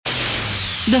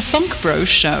The FunkBro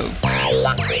Show.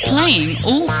 Playing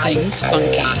all things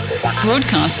funky.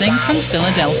 Broadcasting from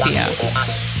Philadelphia.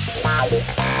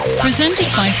 Presented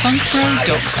by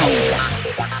FunkBro.com.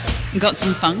 Got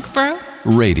some funk, bro?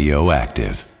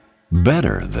 Radioactive.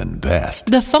 Better than best.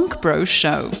 The FunkBro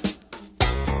Show.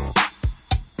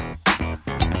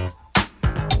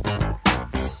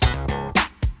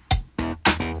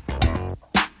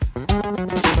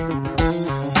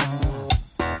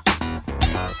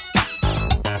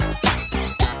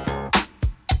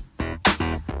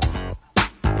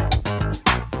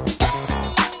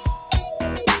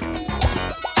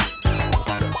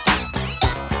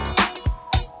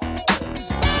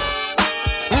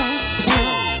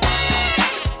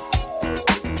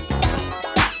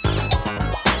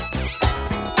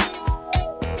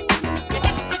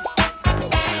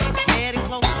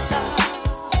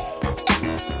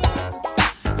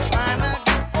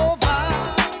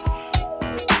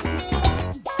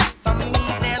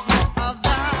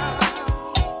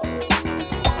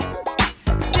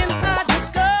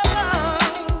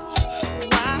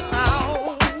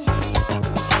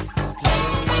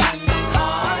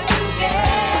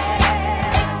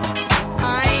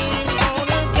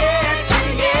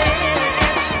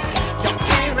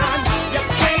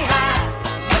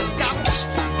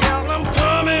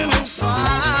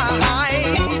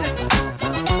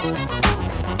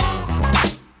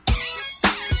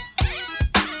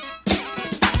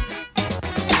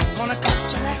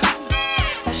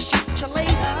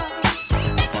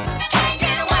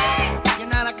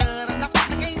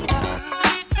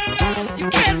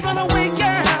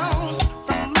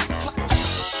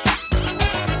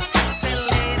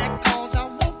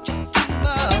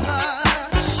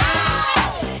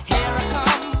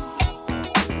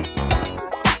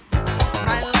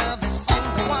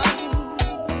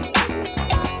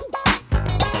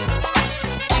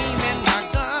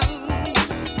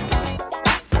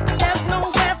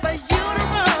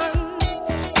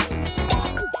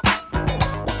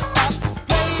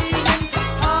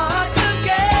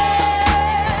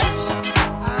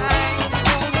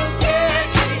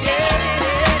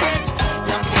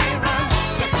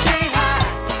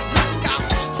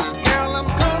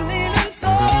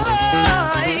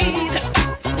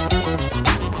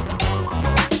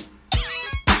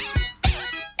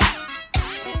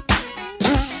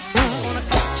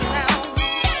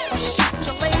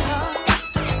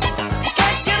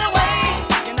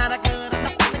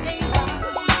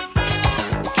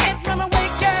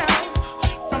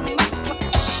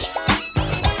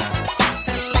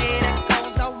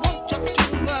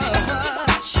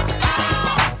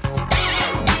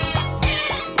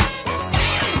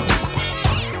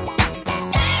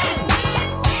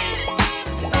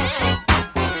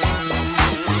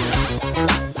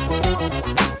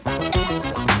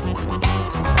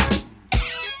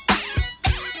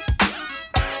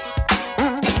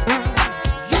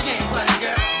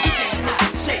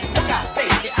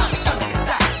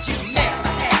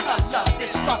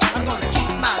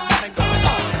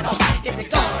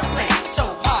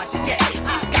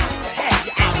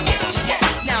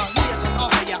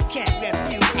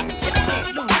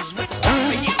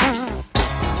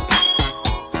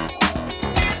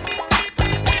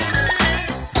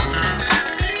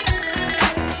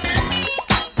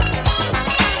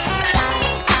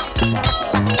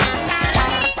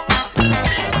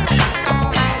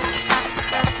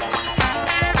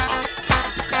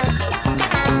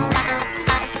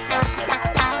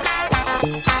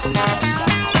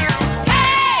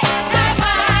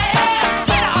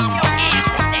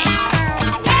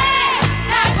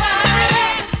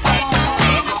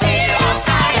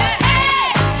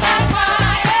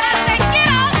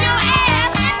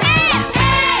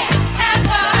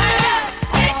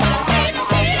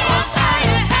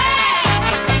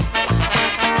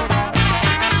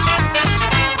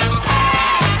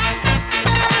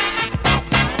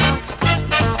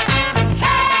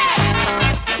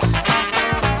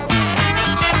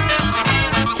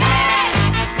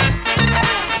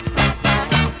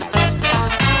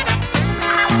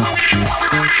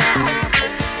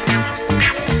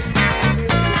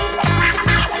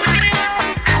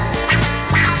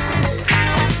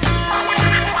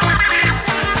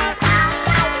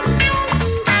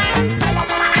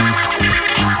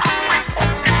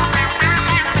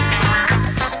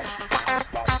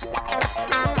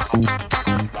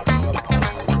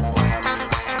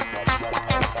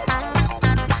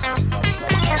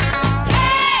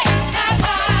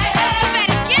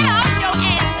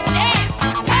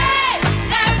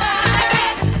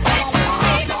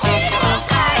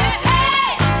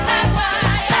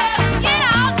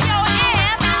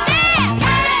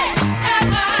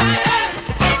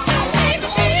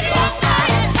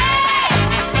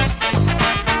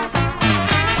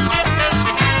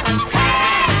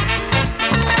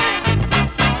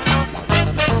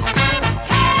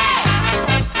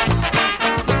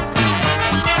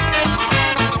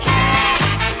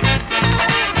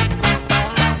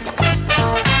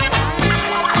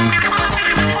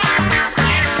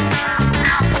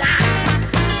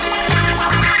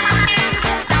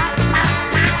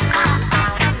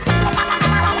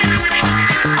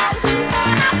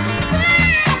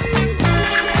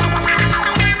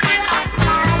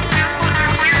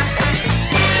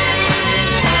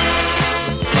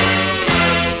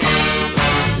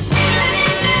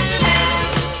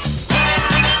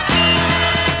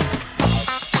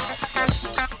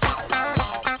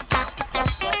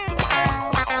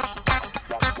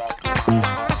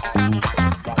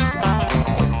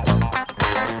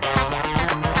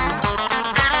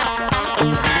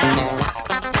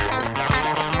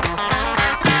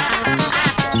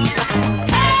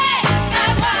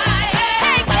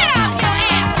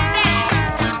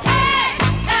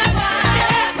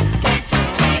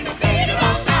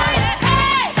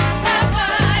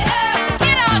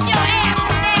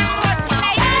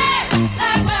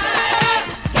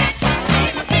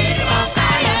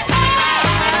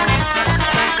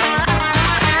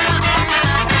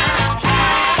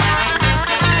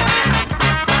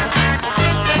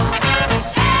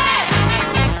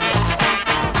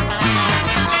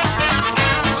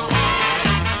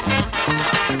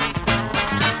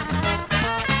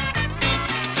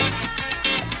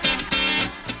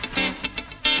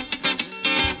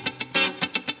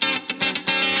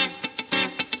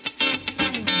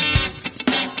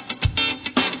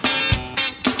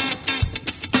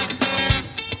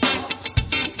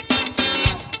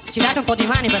 Ci date un po' di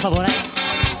mani per favore?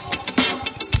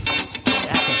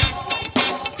 Grazie.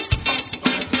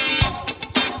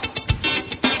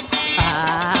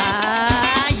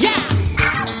 Ah, yeah!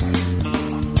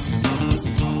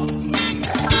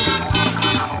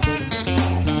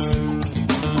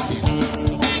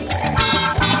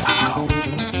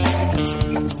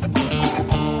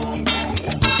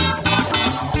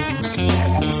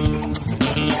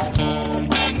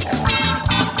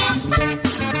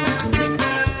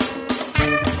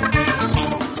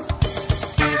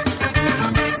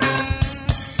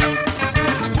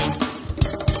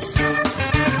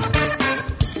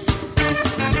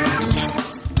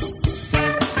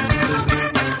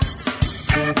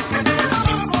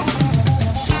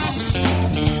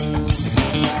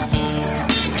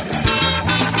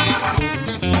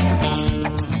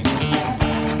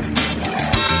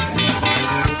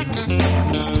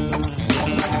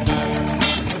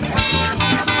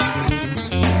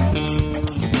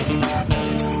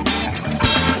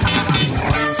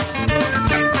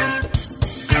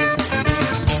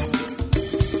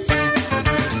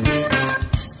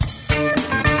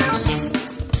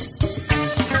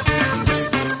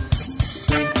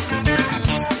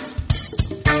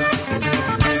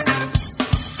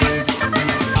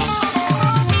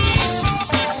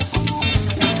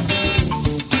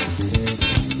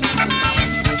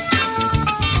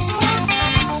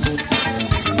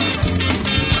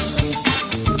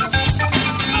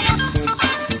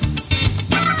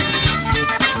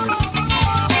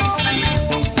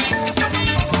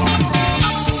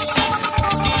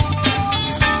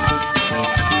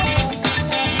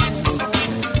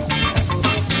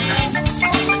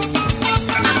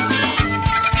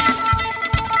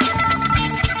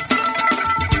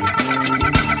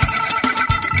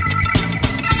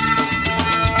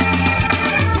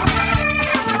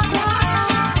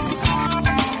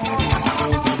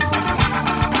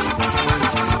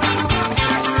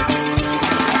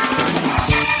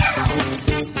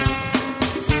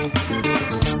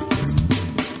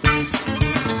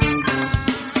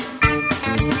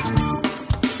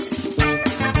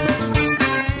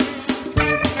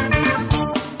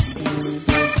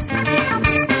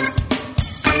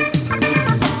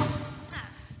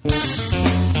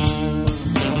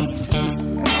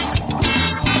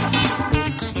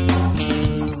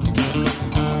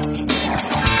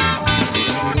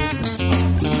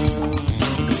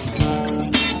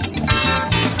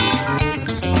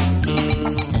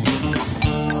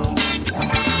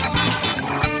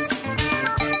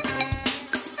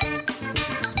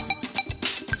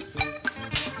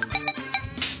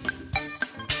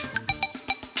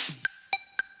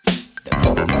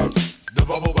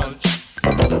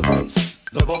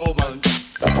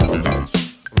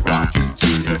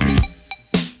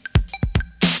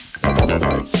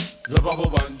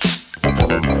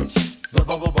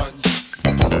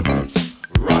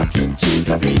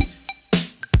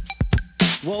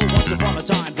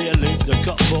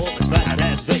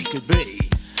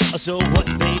 So what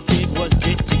they did was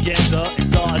get together and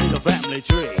started a family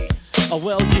tree. Oh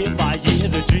well, year by year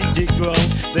the tree did grow.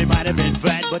 They might have been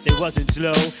fat, but they wasn't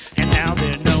slow. And now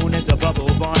they're known as the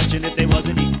Bubble Bunch. And if they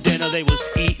wasn't eating dinner, they was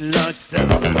eating lunch. The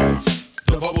Bubble Bunch,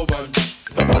 the Bubble Bunch,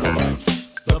 the Bubble Bunch,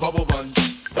 the Bubble Bunch,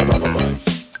 the Bubble Bunch,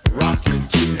 rockin'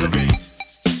 to the beat.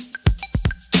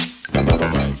 The Bubble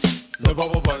Bunch, the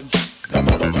Bubble Bunch, the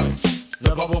Bubble Bunch,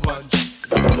 the Bubble Bunch,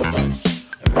 the Bubble Bunch,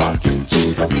 rockin'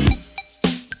 to the beat.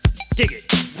 Dig it.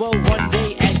 Well, one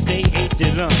day as they ate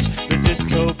their lunch, the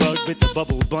disco bug with the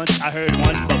Bubble Bunch. I heard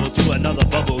one bubble to another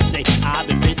bubble say, I've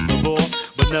been bitten before,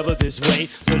 but never this way.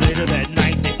 So later that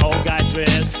night they all got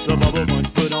dressed. The bubble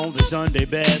bunch put on the Sunday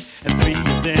best, and 3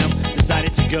 of them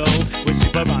decided to go with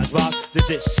Superman's rock the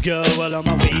disco. Well, on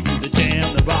my way to the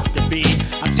jam, the rock the beat,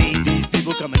 I seen these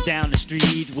people coming down the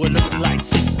street, were looking like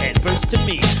 6 at first to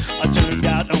me. I turned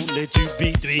out only to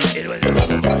be 3. It was the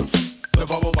bubble bunch, the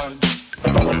bubble bunch,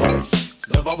 the bubble bunch,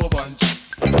 the bubble bunch,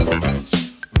 the bubble bunch,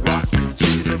 rocking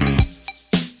to the beat.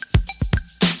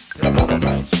 The bubble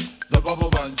bunch, the bubble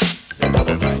bunch, the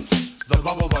bubble bunch, the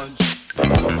bubble bunch, the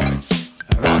bubble bunch,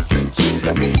 rocking to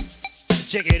the beat.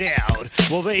 Check it out.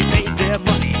 Well, they paid their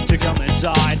money to come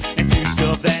inside and do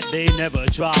stuff that they never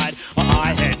tried.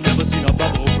 I had never seen a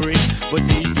bubble free, but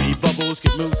these 3 bubbles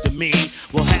could move to me.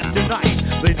 Well, half the night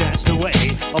they danced away,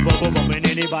 a bubble bumping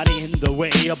anybody in the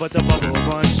way. But the bubble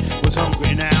bunch was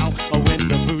hungry now. When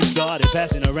the food started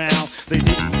passing around, they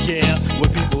didn't care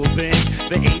what people think.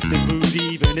 They ate the food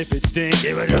even if it stinks.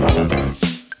 It was the bubble bunch,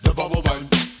 the bubble bunch,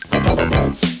 the bubble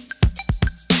bunch,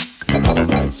 the bubble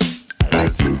bunch. I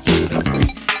like to do the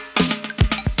beat.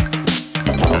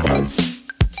 The bubble bunch,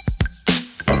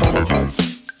 the bubble bunch,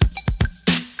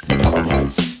 the bubble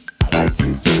bunch. I like to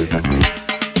do the beat.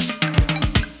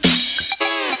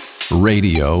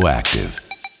 Radioactive.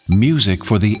 Music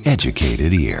for the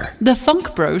educated ear. The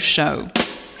FunkBro Show.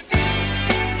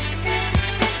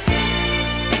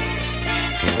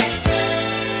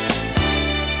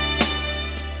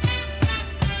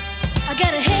 I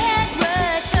got a head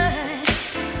rush,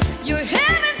 your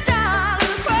heaven's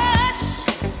darling crush.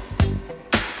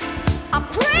 I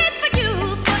prayed for you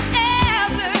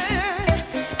forever,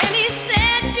 and he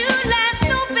sent you last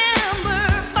November.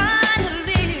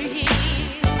 Finally,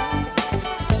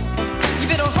 you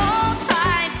better hold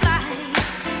tight, fly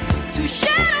to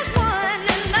shadows one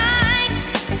night.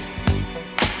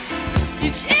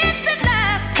 Each instant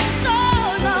lasting so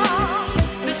long.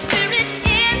 The spirit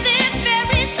in this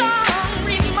very song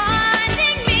reminds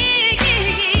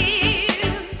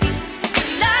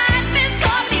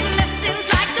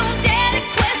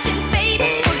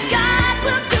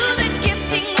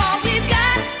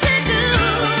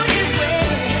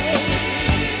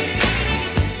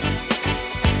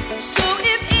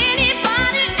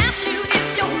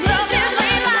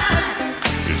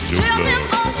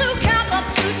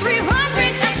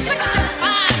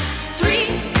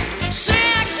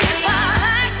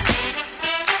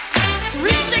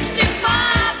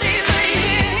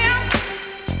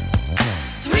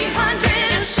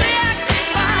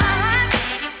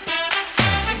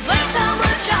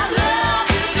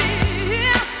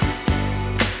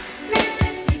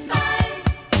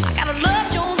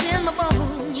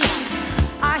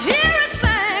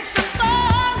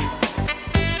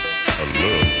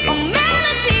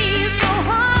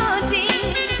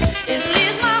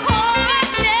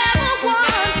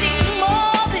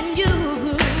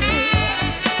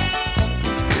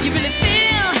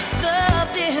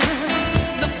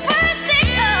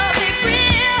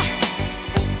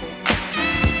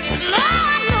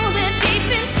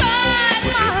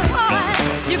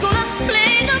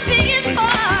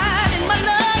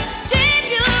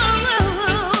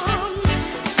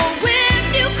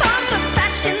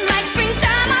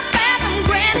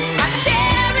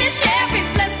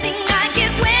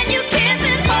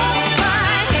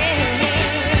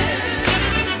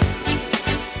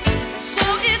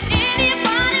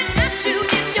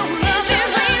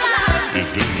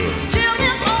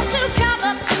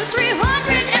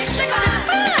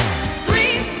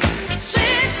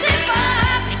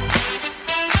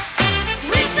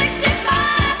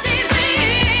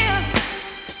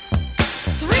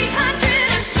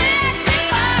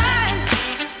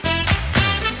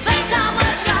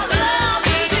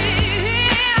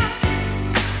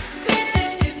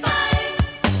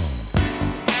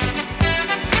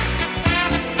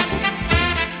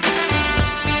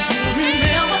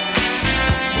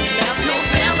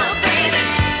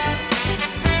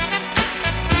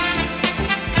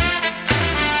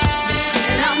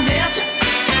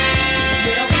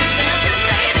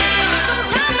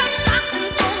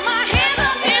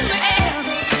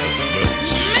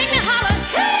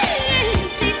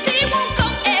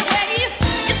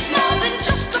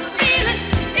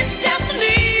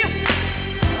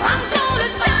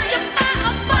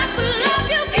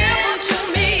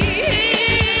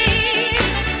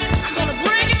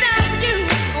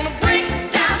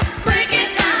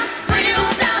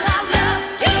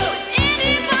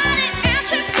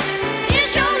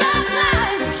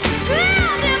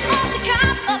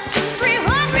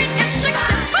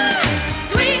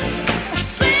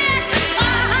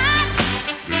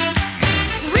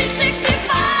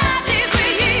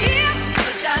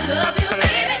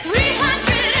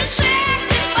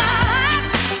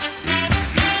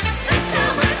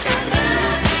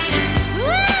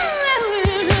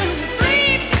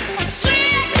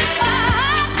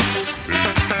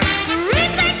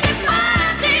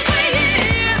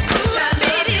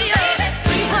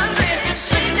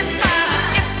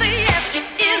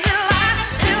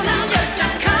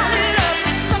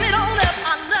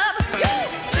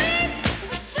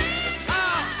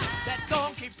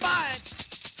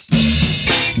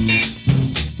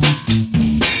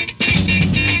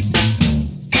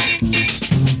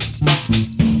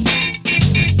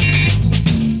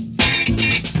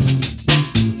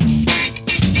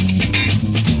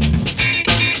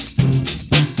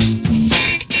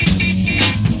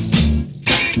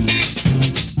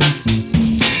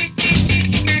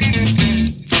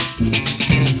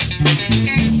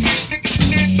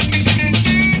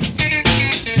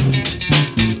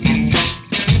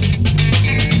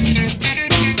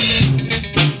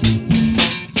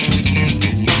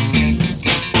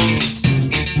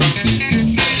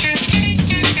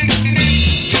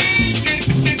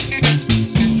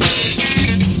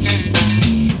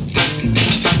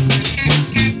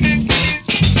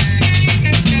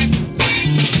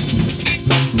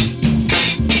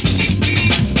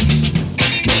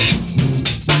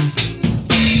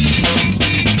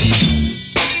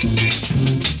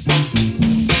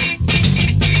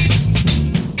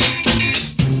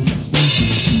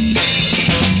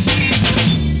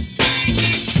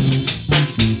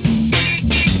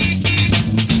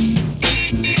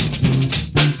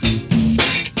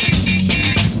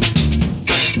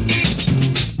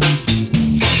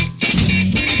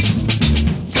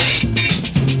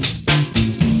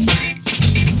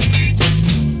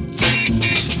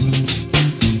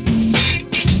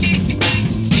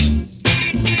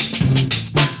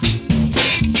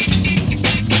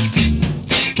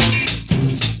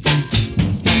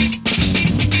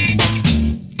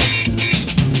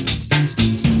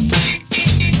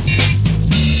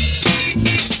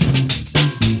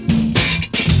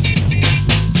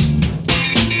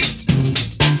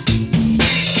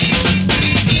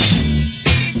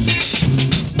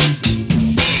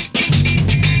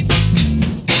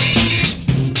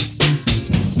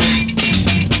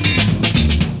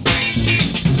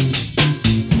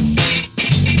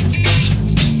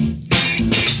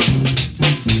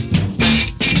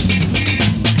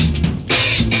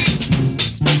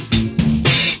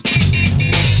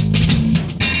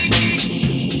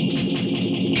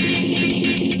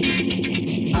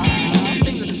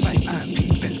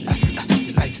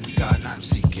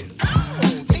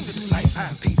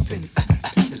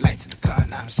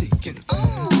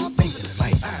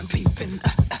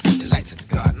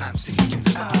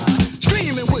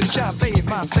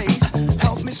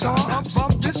soar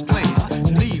above this place.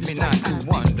 Leave me not to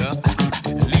wonder.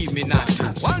 Leave me not to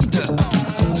wonder.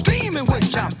 The dream in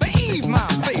which I bathe my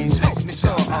face helps me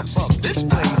soar above this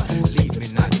place. Leave me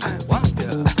not to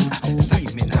wonder.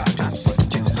 Leave me not to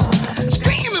wonder. The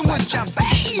dream in which I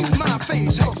bathe my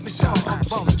face helps me soar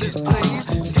above this place.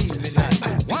 Leave me not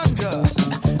to wonder.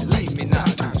 Leave me not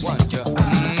to wonder.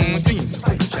 The dream in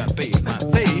which I bathe my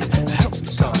face helps me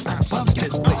soar above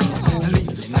this place.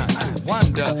 Leave me not to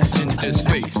wonder. In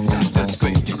disgrace,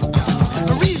 disgrace.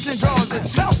 The reason draws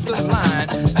itself the line.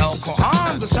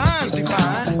 Alcohol, the signs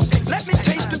divine. Let me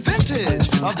taste the vintage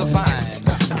of the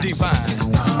vine, divine.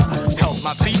 Help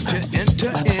my feet to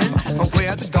enter in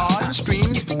where the garden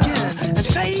streams begin, and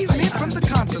save me from the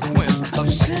consequence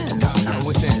of sin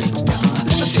within.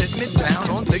 Sit me down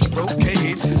on big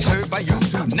brocade, served by you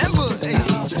who never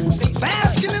age,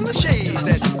 basking in the shade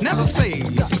that never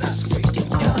fades.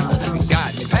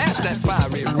 Guide me past that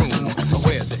fiery room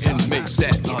where the inmates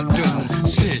that are doomed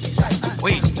sit,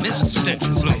 wait, Mr. Stench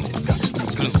and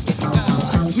Gloom.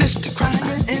 Mr.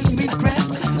 Crying in regret,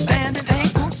 standing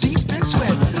ankle deep in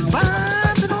sweat,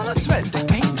 vibing on a thread they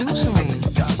can't do soon.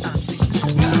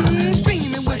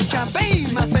 Dreaming which I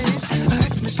bathe my face,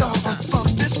 hurt me so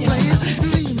above this place.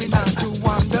 Leave me not to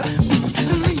wonder,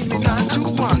 leave me not to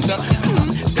wonder.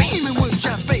 Dreaming which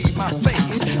I bathe my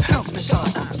face, help me so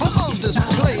above this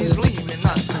place. Leave me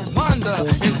not to wonder,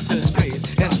 in disgrace,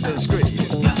 in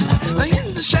disgrace.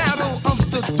 In the shadow of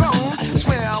the throne is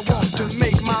where I want to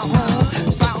make my home.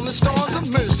 Boundless stores of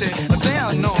mercy, they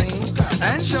are known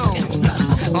and shown.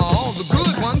 All the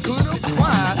good one could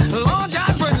acquire. Lord,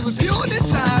 I pray with pure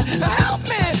desire. Help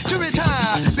me to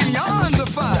retire beyond the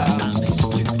fire.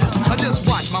 I just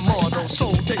watch my mortal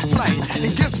soul take flight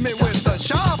and gift me with a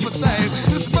sharper sight.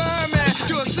 Spur me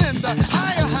to ascend the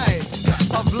higher heights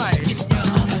of life.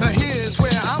 Here's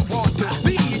where I want to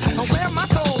be, where my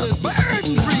soul is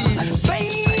burden free,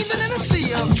 bathing in a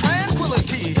sea of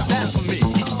tranquility. That's for me.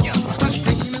 The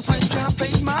stream in which I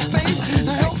bathe my face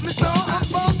helps me soar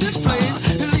above this place.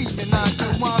 Leave me not to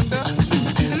wonder.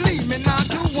 Leave me not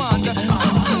to wonder.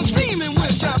 The stream in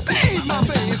which I bathe my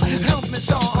face helps me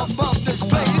soar above this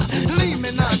place. Leave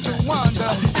me not to wonder.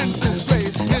 In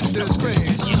disgrace, in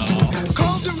disgrace.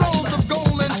 Golden rolls of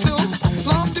gold and silk,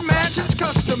 lofty mansions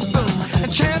custom built,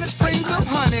 enchanted springs of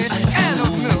honey and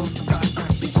of milk.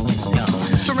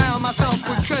 Surround myself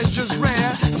with treasures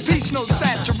rare, peace notes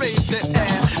saturate the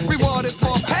air, rewarded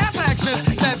for past actions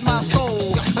that my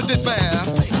soul did bear.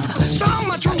 Song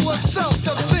my true self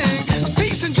doth sing,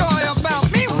 peace and joy about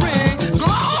me ring,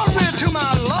 glory to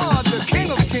my Lord, the King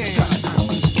of Kings.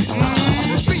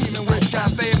 Dream in which I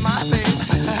bathe my face,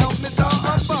 help me soar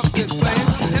above this place,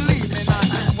 and leave me not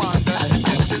to wander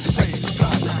in disgrace.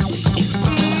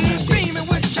 Dream in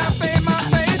which I bathe my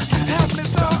face, help me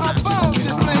soar above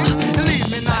this place, and leave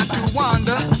me not to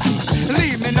wander,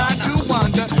 leave me not to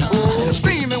wander. Oh,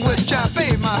 stream in which I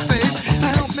bathe my face,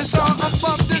 help me soar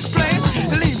above this place,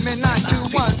 and leave me not to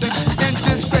wander in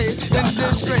disgrace, in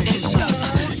disgrace.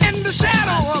 In the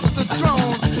shadow of the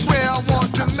throne is where I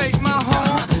want to make my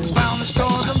home. Found the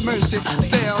stores of mercy,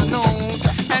 they are known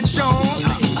and shown.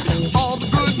 All the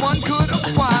good one could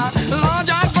acquire. Lord,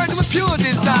 I pray with pure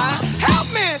desire. Help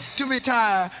me to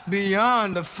retire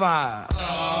beyond the fire.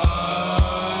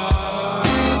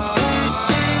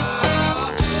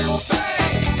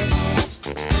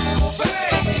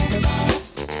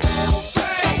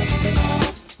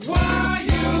 Why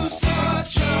you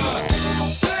such a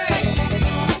fake?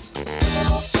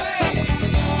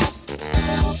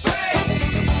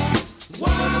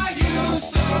 Why you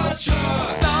such a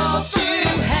Thought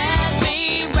you had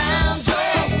me round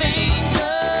your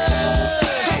finger.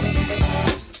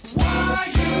 Why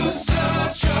you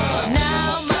such a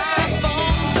Now my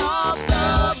phone call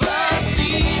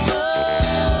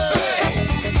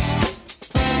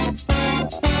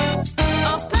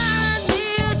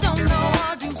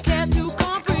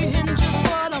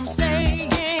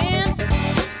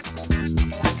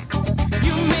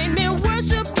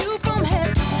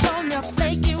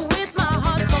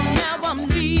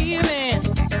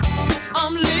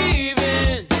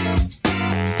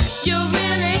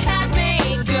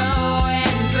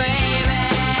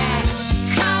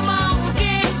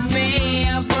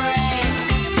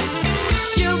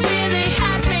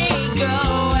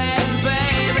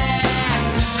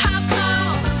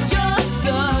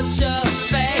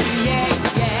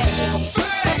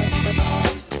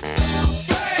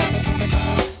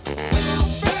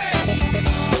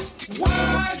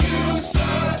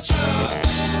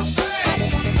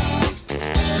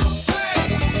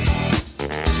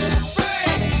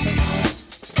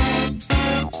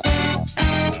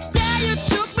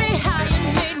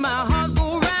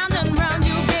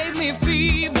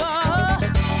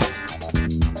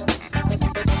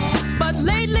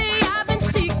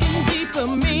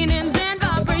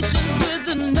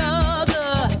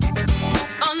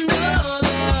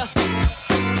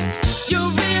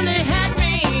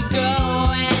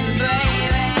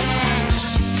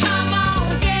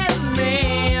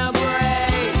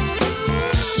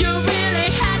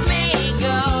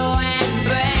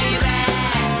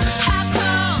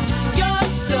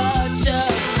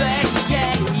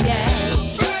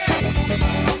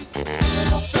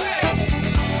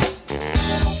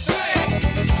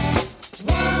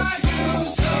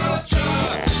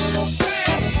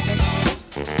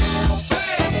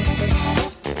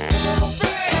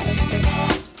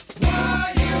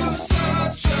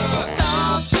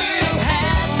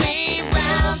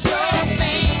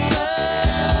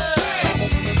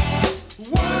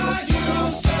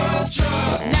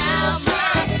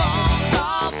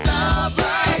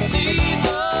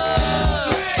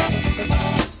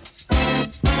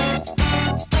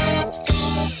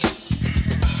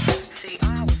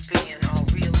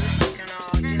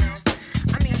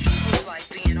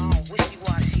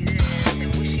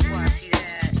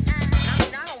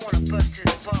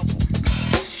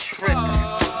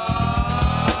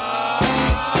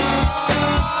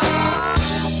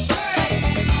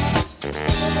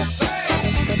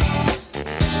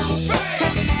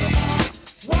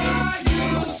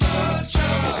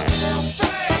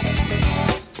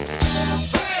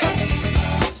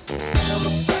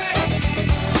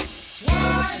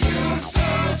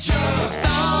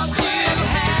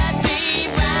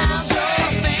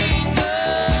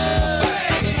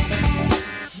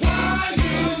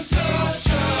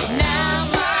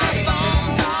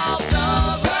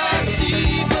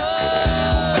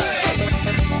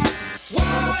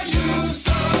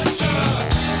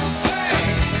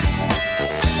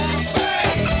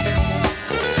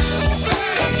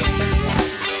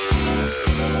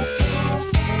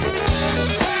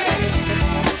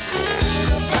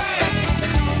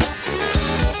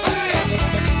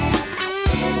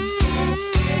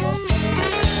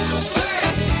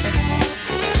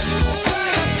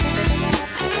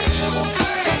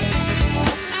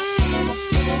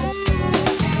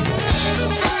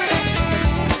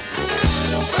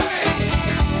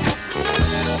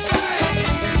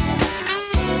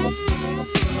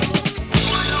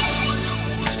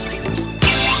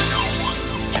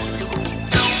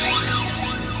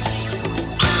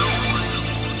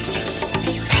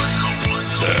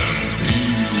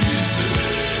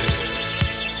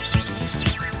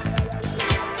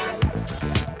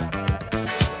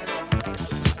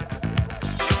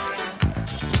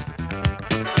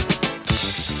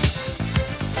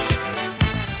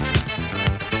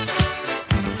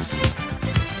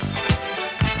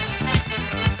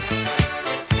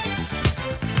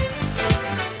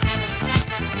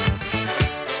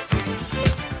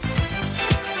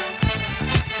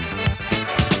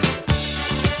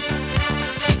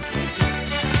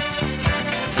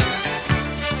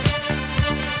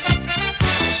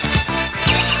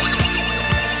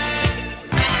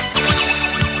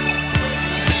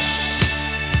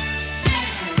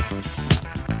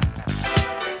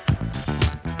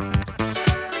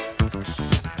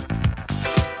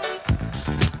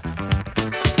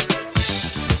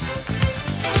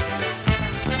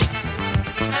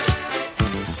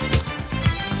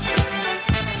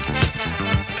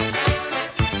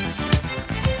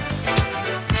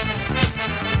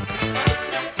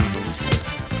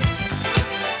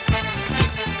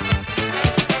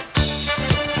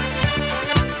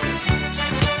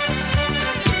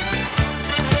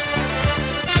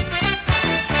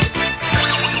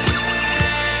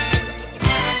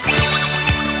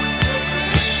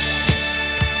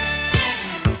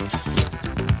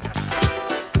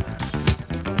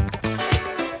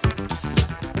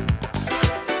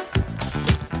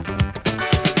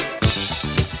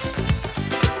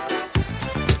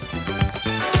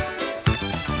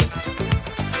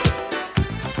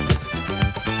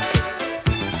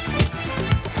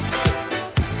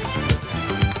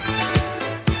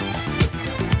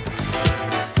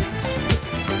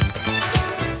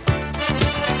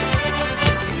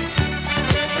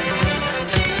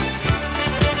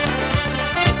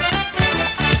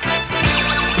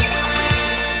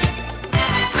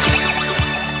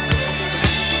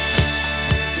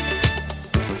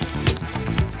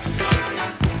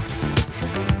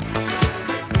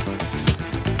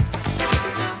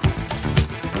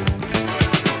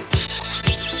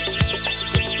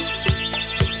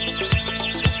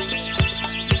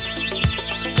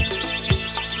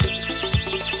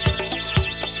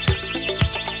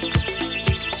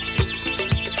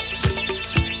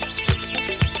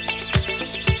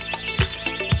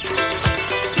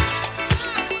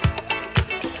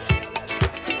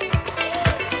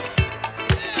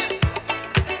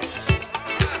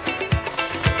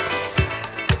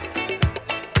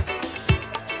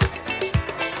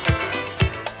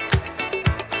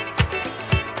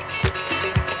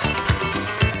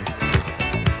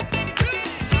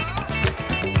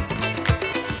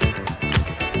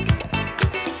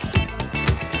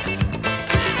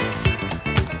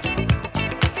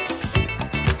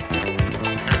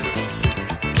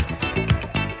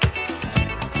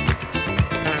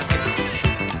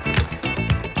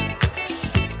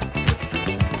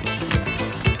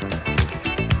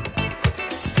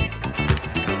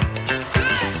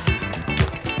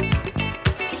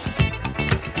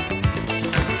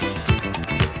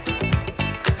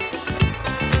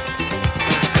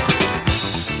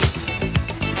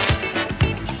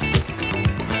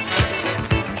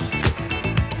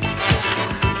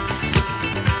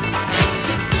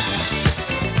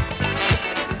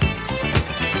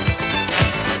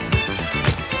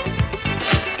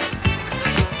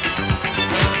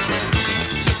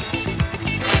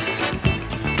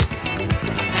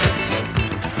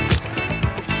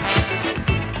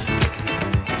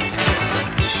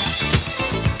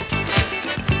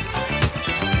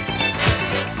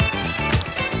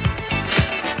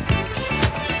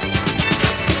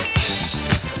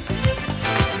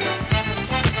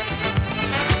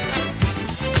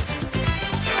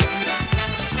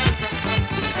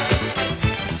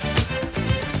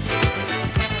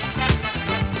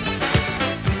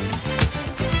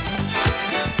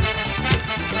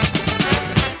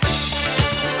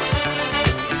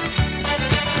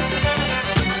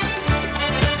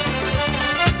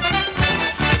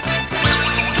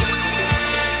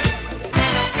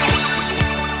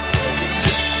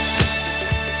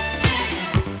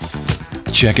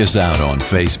Check us out on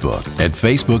Facebook at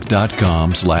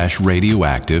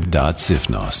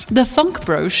facebook.com/radioactive.sifnos. The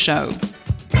FunkBro Show.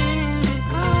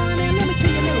 Let me tell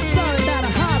you a little story about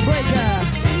a heartbreaker.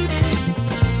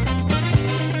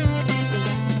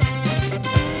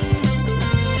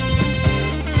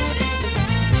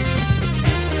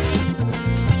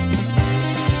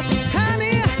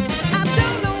 Honey, I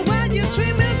don't know why you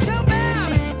treat me so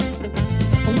bad.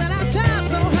 When I tried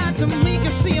so hard to make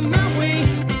you see my way.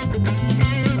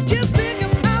 Just think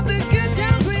about the good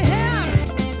times we had.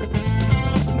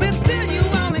 But still you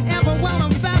only ever wanna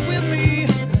fight with me.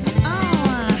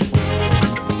 Oh,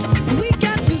 we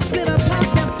got to split apart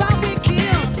that fight we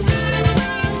kill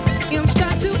and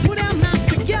start to put our minds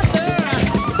together.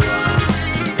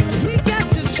 We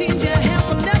got to change your half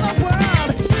another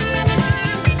world.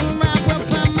 I will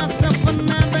find myself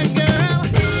another girl.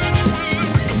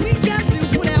 We got to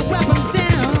put our weapons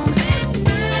down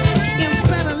and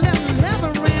spread a little love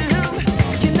around.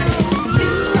 You know,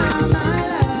 you are my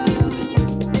love.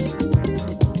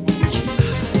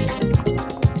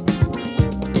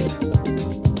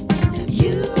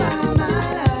 You are my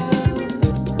love.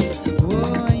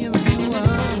 Oh, yes, you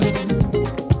are.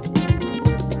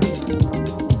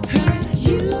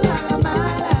 You are my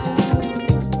love.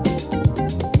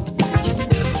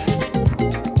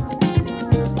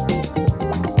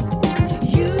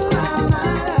 You are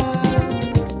my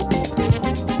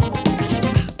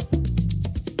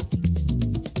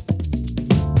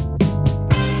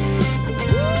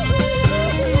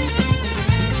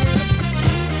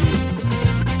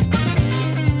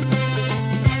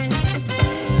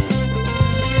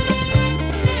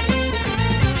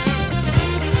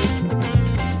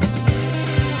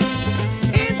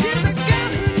Into the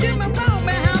gun, did my phone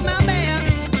behind my back,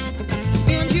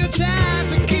 and you tried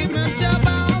to keep me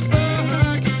double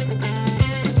booked.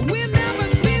 We never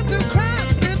seem to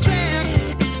cross the tracks,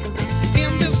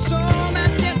 and there's so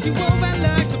much that you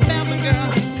overlooked about me, girl.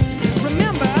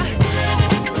 Remember,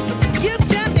 you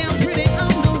sat down pretty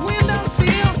on the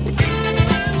windowsill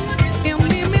and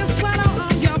made me swallow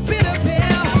on your bitter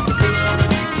pill.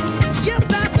 You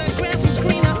thought the grass was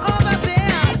greener over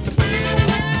there.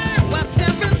 While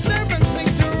seven serpents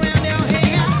linked around your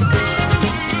hair.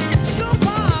 So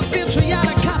far,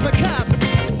 vitriolic copper cup.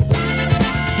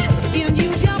 And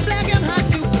use your blackened heart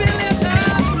to fill it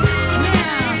up.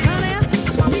 Now, honey,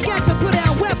 we got to put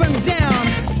our weapons down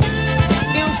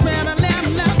and spread a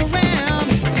little love around.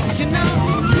 You know,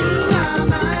 you are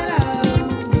my love.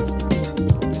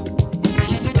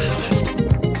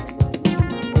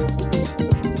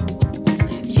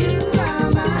 You are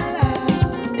my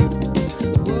love.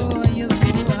 Oh, yes,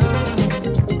 you are.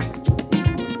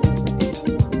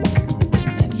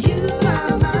 You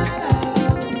are my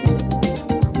love.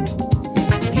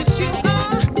 Yes, you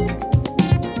are.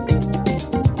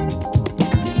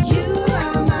 You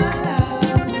are my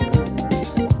love.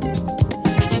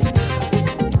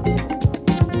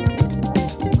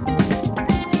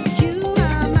 You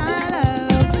are my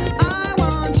love. I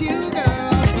want you,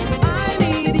 girl. I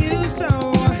need you so.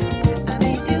 I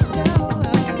need you so.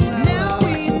 Now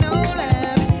we know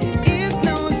that it's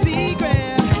no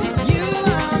secret. You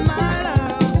are my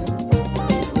love.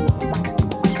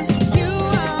 You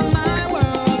are my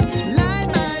world. Light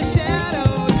my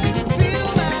shadows. Fill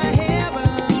my heaven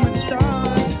with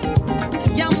stars.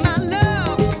 You're my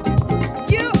love.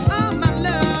 You are my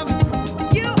love.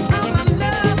 You are my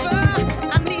lover.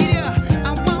 I need you. I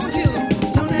want you.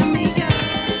 Don't let me go.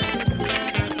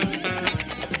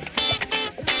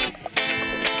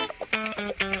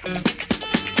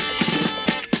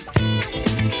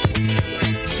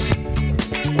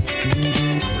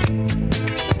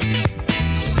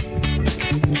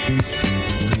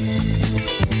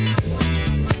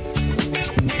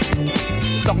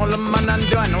 Solomon and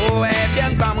doing oh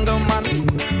bien pam go man.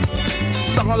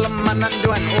 Solomon and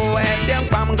doing oh bien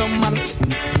pam go man.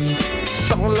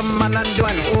 Solomon and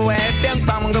doing oh bien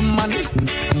pam go man.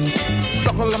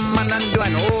 Solomon and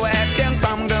doing oh bien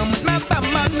pam go ma pam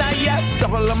na ya.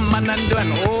 Solomon and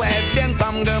doing oh bien pam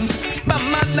go ma na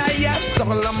ya.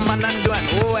 Solomon and doing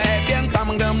oh bien pam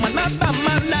go ma pam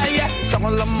na ya.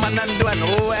 Solomon and doing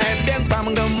oh bien pam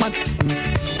go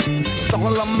man.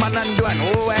 Solomon and doing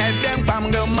oh bien pam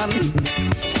go man.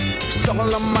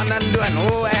 Solomon and doing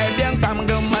oh bien pam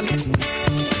go man.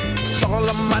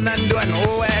 Solomon and doing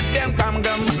oh bien pam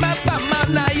go ma pam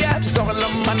na ya.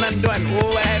 Solomon and doing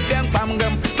oh bien pam go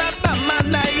ma pam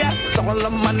na ya.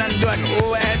 Solomon and doing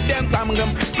oh bien pam go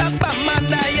ma pam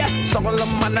na ya.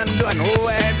 Solomon and doing oh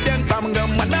bien pam go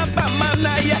ma pam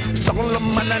na ya.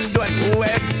 Solomon and doing oh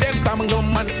bien pam go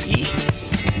man.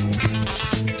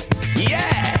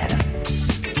 Yeah.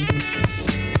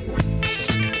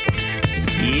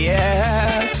 Yeah.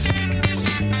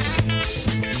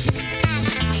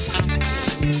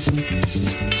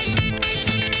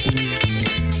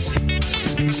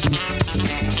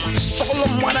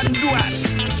 Solomon and Duan,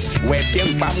 where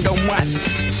Ping Pam don't want.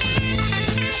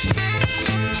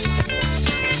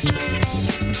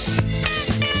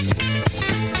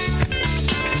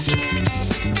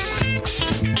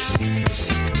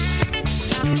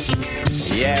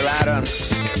 Yeah, right on.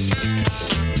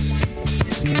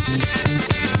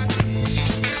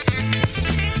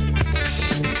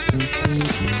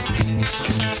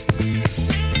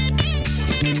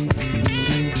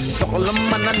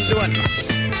 Solomon and Duan.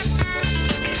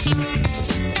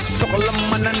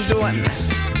 Solomon and Duan.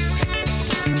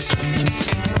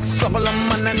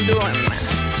 Solomon and Duan.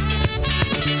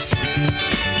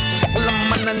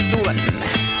 Solomon and Duan.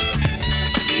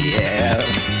 Yeah.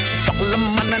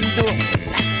 Solomon and Duan.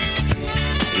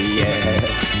 Yeah.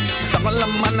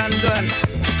 Solomon and Duan.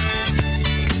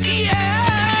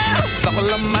 Yeah.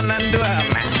 Solomon and Duan.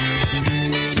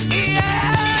 Yeah.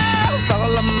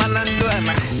 Solomon and Duan.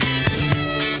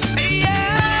 Yeah.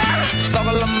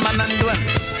 Solomon and Duan.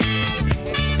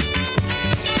 Yeah.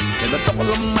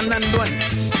 Solomon and Duan.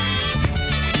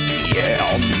 Yeah.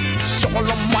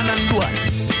 Solomon and Duan.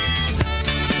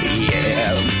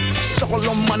 Yeah.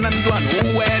 Solomon and Duan.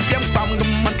 Where them from the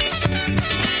man?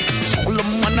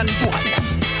 Solomon and Duan.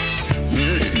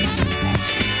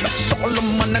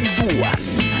 Solomon and Duan.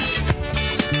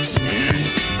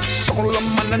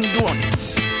 Solomon and Duan.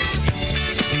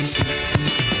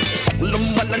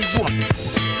 Solomon and Duan.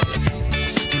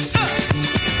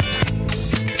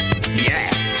 Yeah.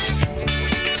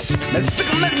 Let's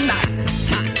sing it now.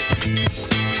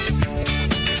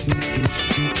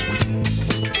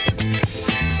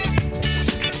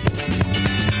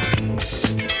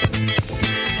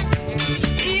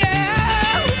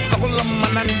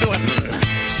 Solomon and Duan.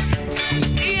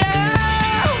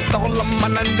 Yeah.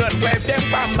 Solomon and Duan, where them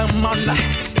from the man?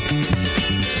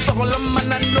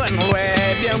 Solomon and Duan,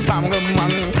 where them from the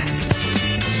man?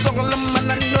 Solomon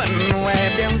and Duan, where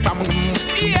them from the man?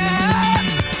 Yeah.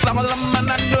 Solomon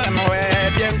and Duan, where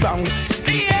them from?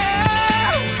 Yeah.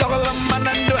 Solomon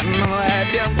and Duan, where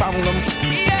them from the man?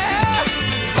 Yeah.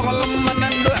 Solomon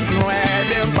and Duan, where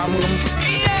them from the man?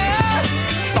 Yeah.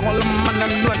 Solomon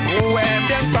and Duan, where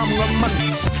them from the man?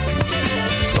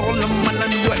 Solomon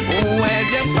and Duan, where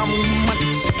them from the man?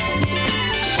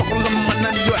 Solomon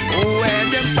and Duan, where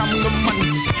them from the man?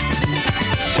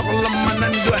 Solomon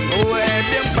and Duan, where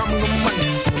them from the man?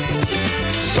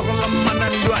 Solomon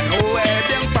and Duan, where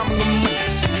them from the man?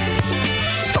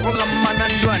 Solomon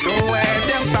and Duan, where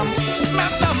them from?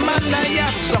 Manaya,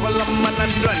 Solomon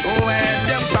and Duan, where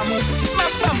them from?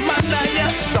 Manaya,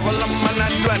 Solomon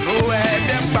and Duan, where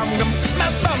them from?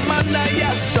 Manaya,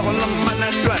 Solomon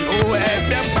and Duan, where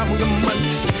them from?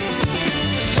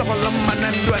 Solomon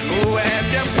and Duan, where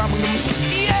them from?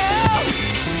 Yeah.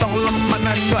 Solomon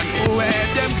and Duan, where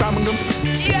them from?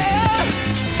 Yeah.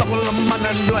 Solomon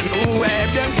and Duan, where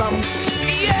them from?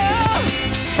 Yeah.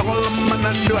 Solomon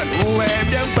and Duan, where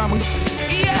them from?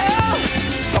 Yeah.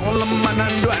 Solomon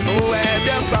and Duan, where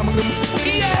them from?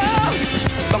 Yeah.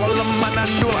 Solomon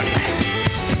and Duan.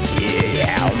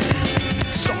 Yeah.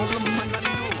 Solomon and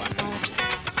Duan.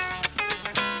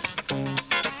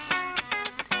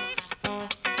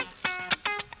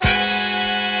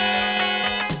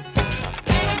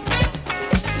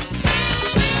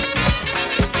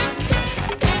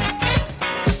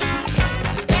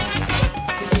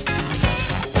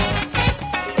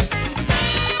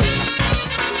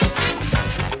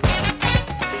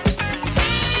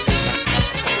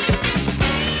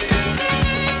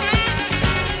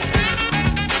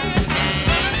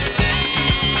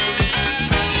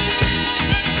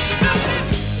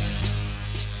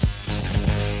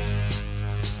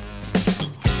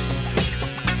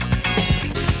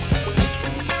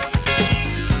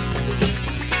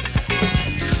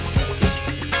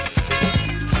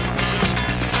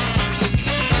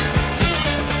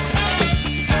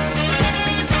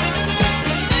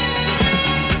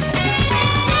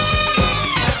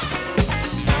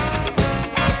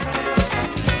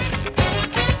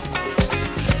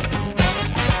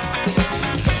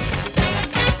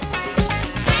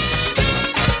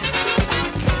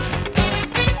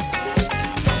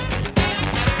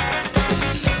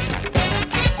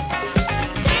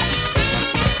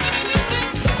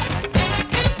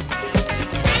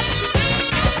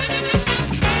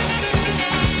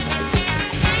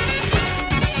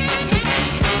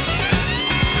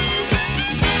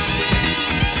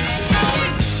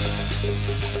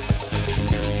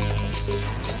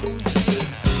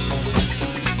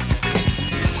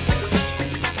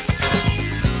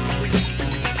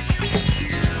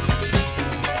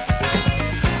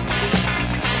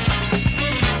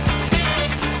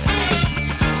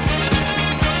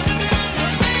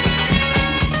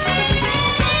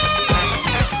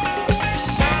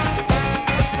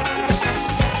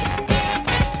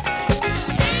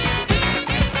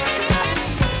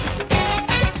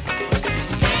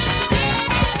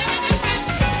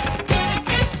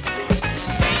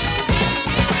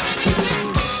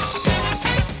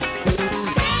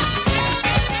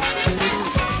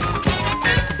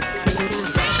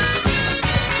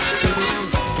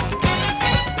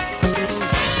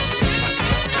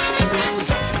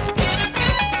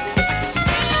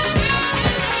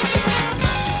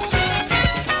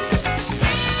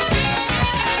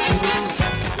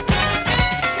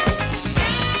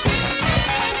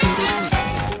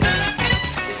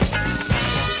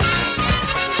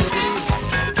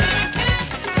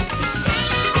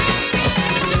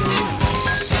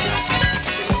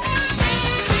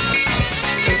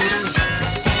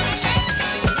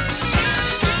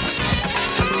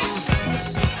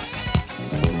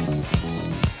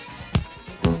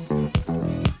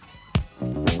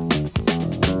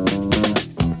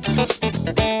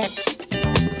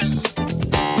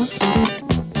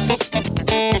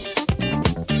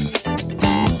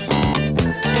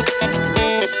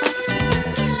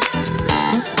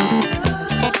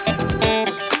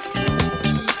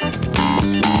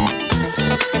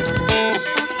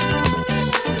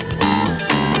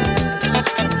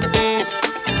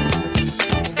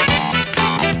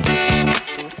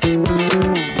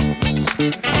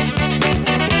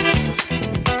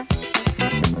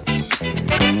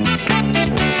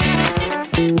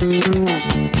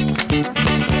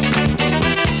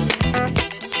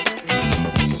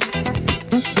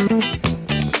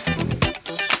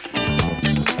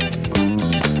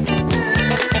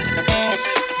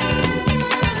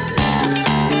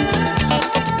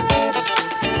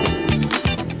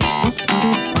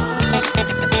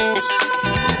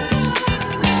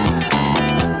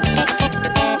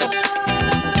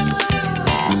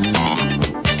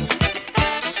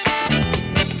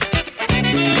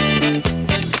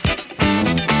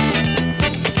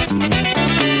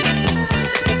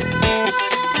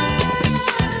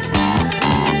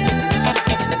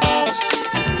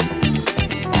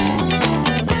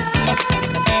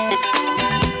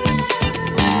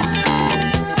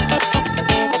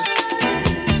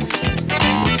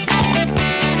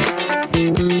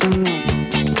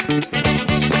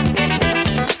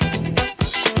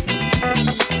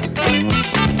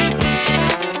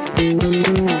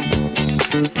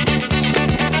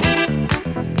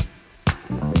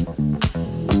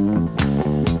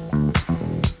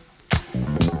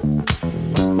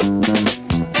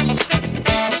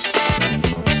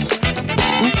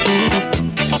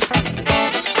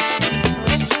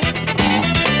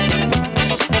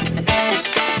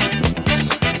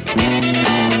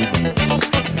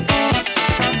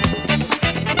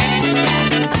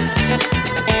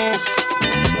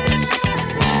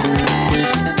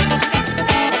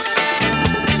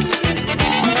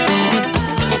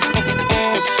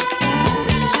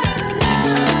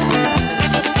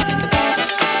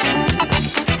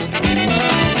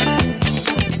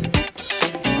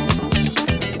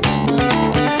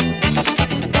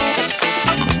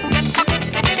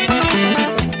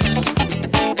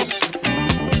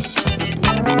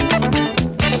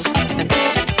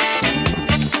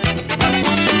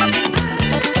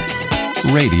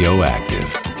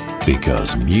 Radioactive.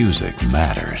 Because music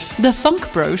matters. The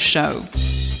FunkBro Show.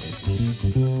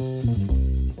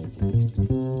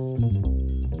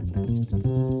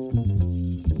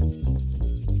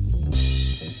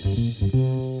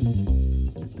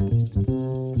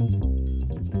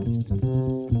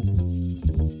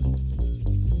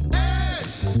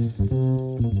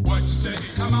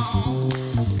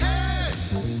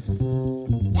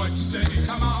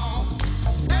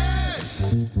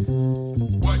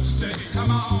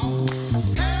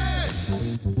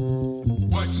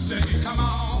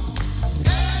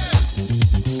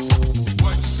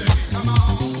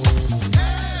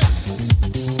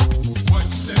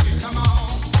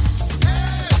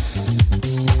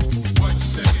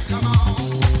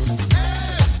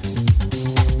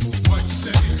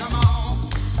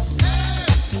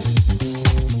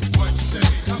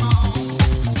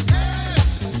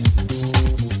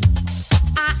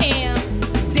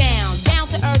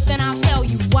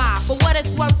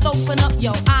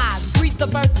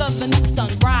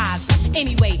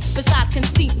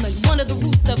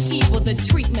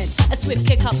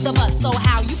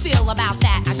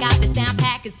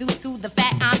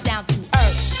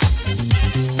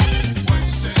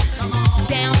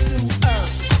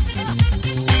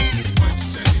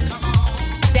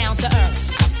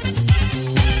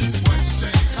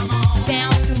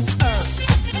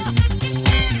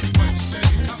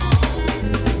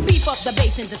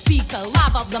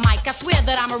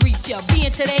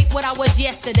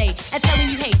 Yesterday and telling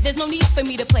you, hey, there's no need for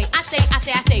me to play. I say,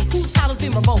 whose title's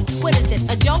been revoked? What is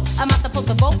this, a joke? Am I supposed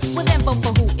to vote? Well, then vote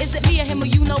for who? Is it me or him or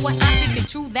you know what I think is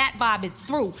true? That vibe is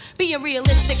through. Being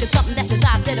realistic is something that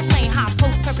desires instead of playing high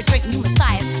post, perpetrating new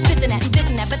messiahs. This and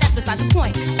that, but that's beside the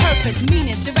point. Purpose,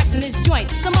 meaning, direction is joint.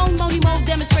 Simone Money-Mo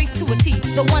demonstrates to a T.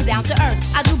 The one down to earth,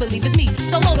 I do believe it's me.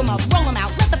 So load them up, roll them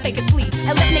out, let the fakers flee.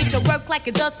 And let nature work like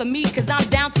it does for me, cause I'm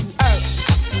down to earth.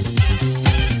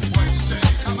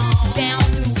 Down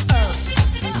to earth.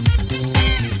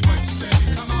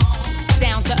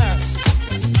 Down to earth.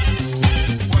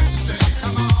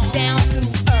 Down to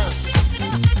earth.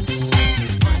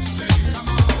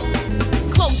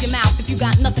 Close your mouth if you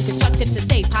got nothing constructive to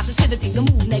say. Positivity, the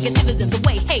move, negativism, the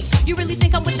way. Hey, you really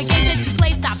think I'm with the game that you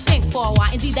play? Stop, think for a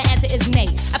while. Indeed, the answer is nay.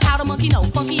 A powder monkey, no.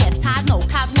 Funky, yes. Ties, no.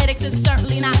 Cosmetics is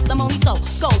certainly not the money, so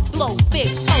go blow big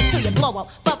toe till you blow up.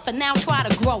 But for now, try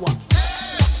to grow up.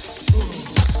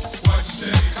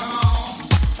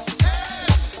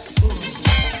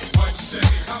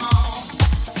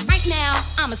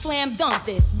 I'ma slam dunk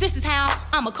this. This is how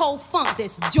I'ma cold funk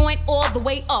this joint all the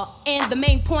way up. And the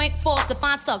main point,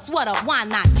 falsifying sucks. What up? Why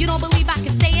not? You don't believe I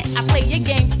can say it? I play your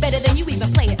game better than you even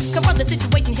play it. Confront the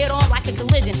situation head on like a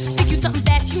collision. Think you something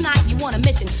that you not, you want a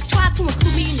mission. Try to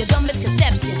include me in your dumb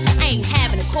misconception. I ain't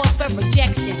having a cause for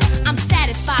rejection. I'm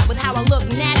satisfied with how I look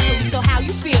naturally. So how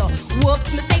you feel?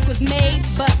 Whoops, mistake was made,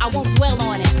 but I won't dwell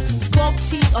on it. Broke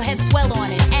teeth or head swell on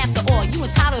it. After all, you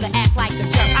entitled to act like a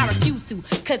jerk. I refuse to,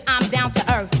 cause I'm down to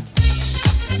earth.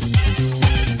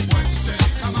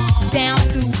 Down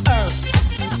to earth.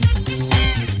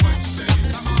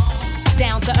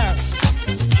 Down to earth.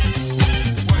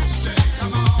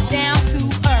 Down to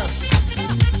earth.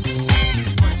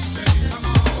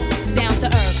 Down to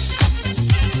earth.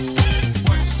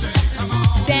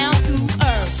 Down to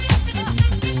earth.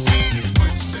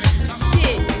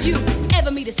 Did you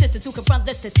ever meet a sister to confront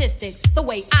the statistics the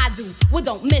way I do? Well,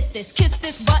 don't miss this. Kiss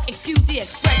this butt, excuse the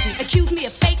expression. Accuse me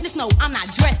of fakeness, no, I'm not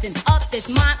dressing up this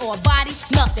mind or body,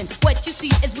 nothing. What you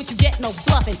see is what you get, no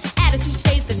bluffing. Attitude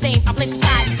stays the same. I blame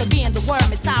society for being the worm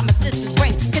inside my sister's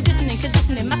brain. Conditioning,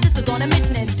 my sister's on a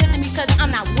mission and dissing me cause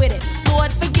I'm not with it.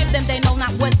 Lord, forgive them, they know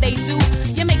not what they do.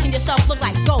 You're making yourself look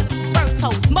like ghosts, birth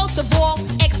toast. Most of all,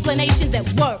 explanations at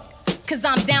work, cause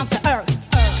I'm down to earth.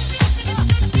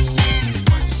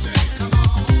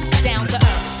 Down to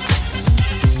earth.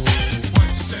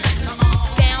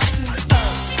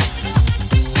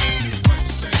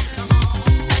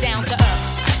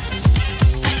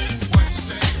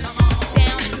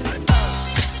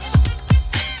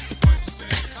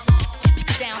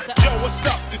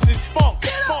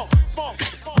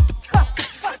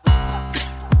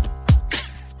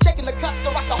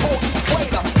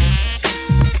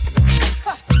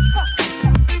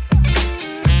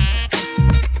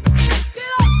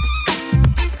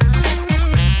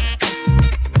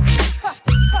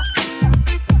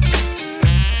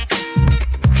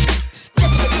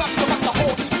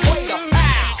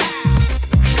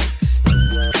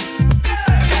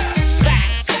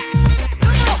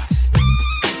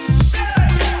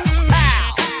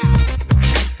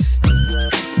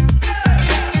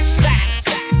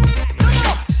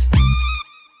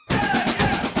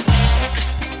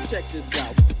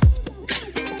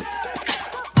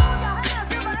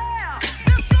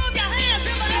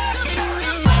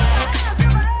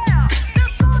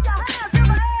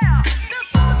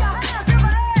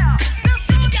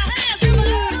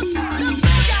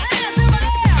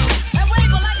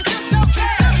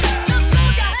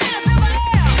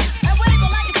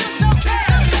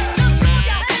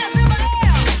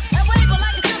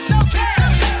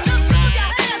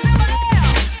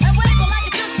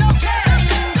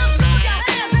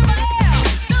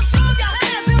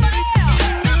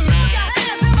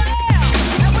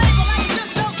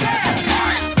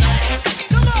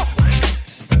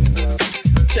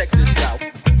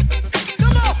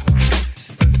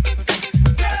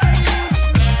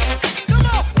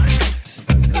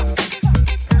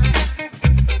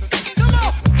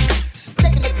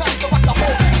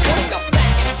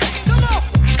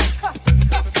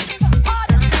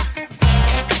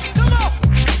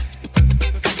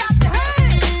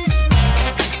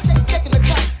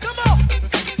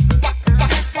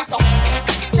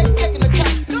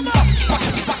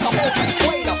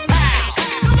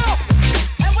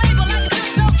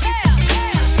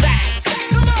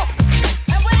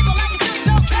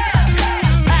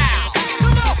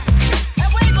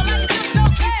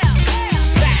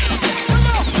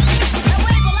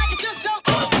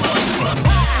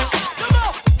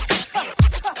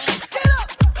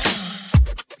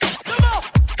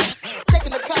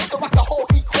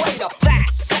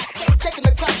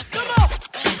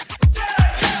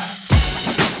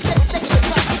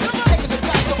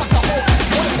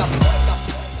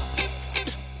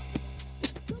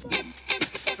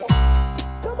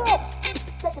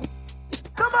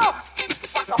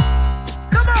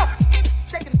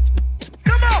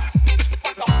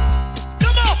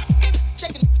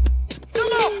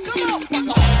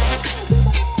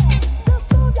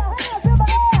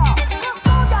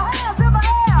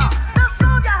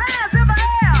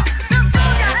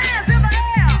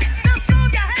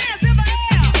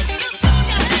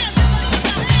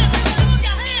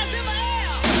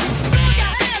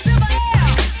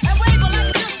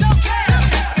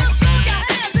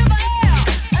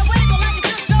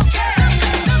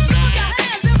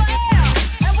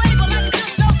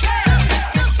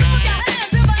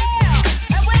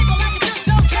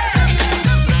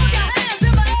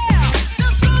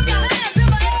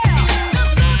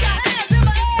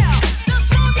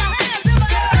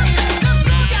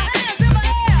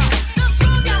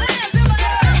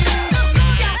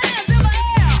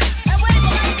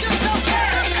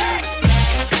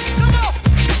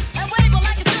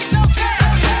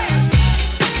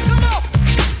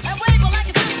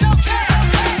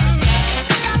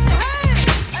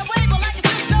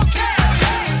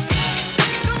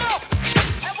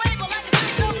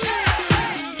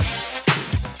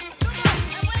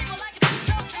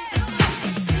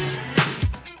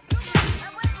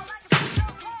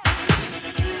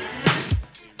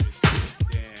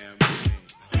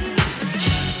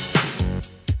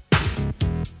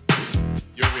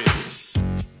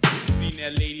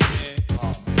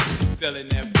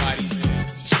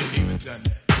 done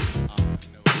that.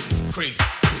 It's crazy.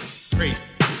 Crazy.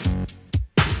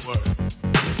 Word.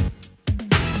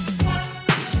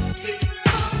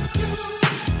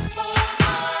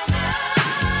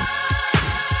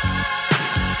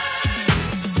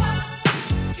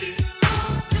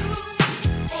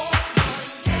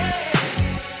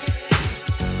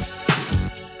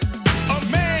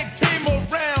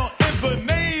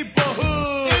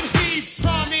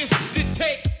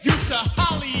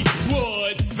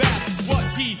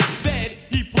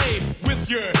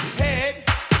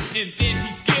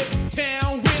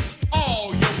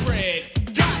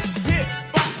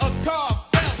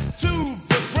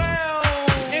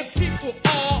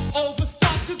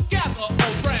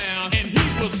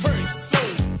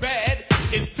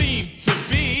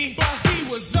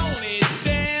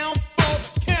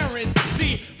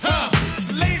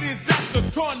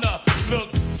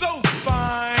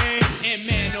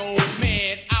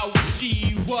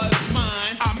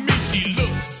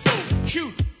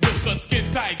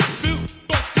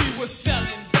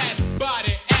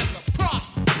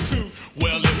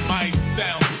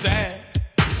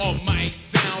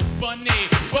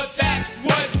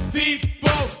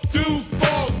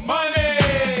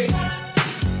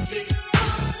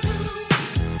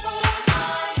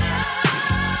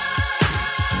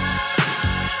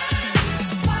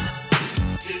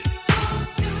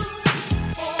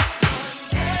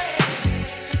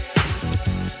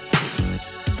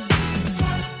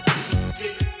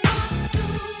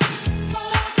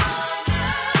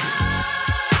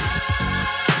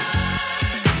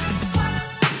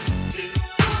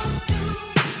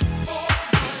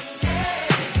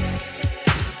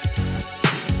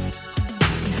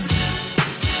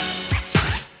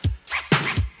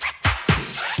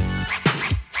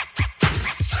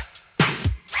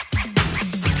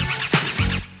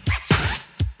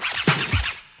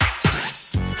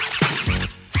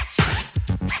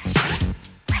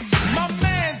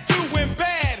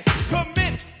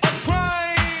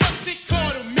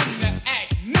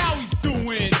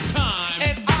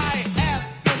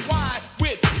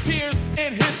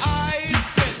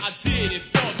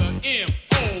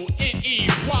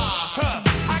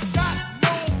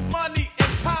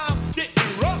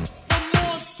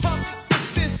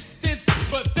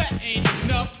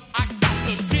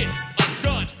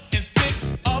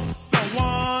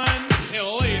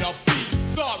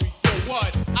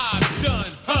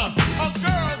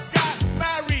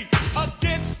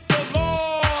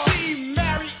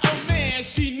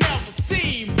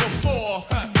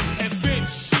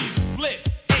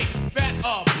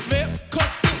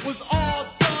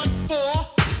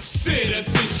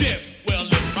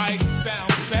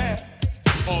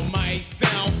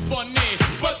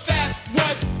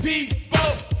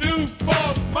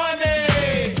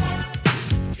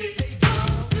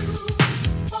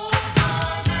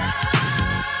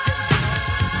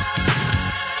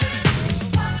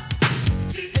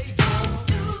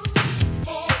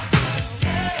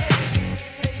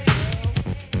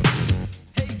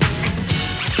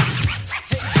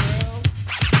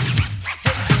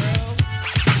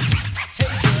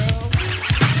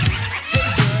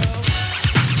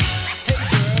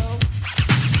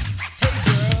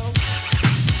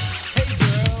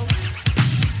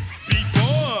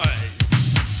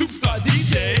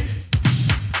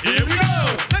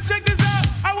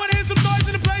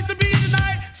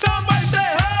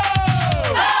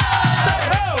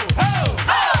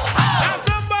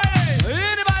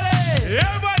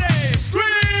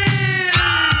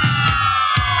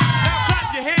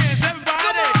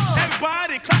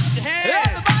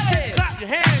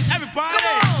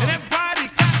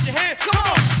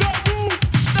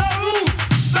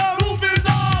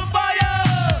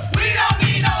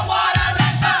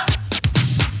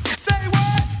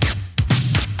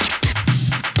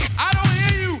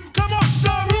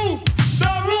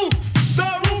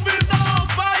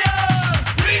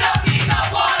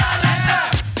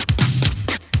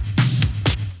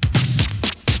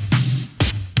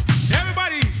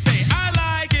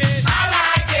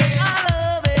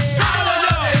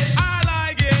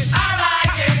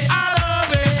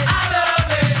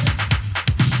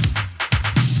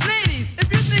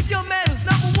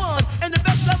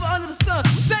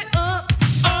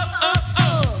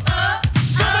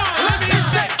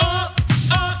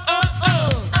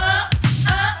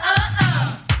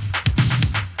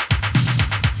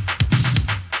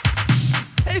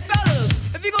 Hey fellas,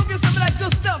 if you gonna get some of that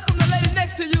good stuff from the lady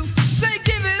next to you,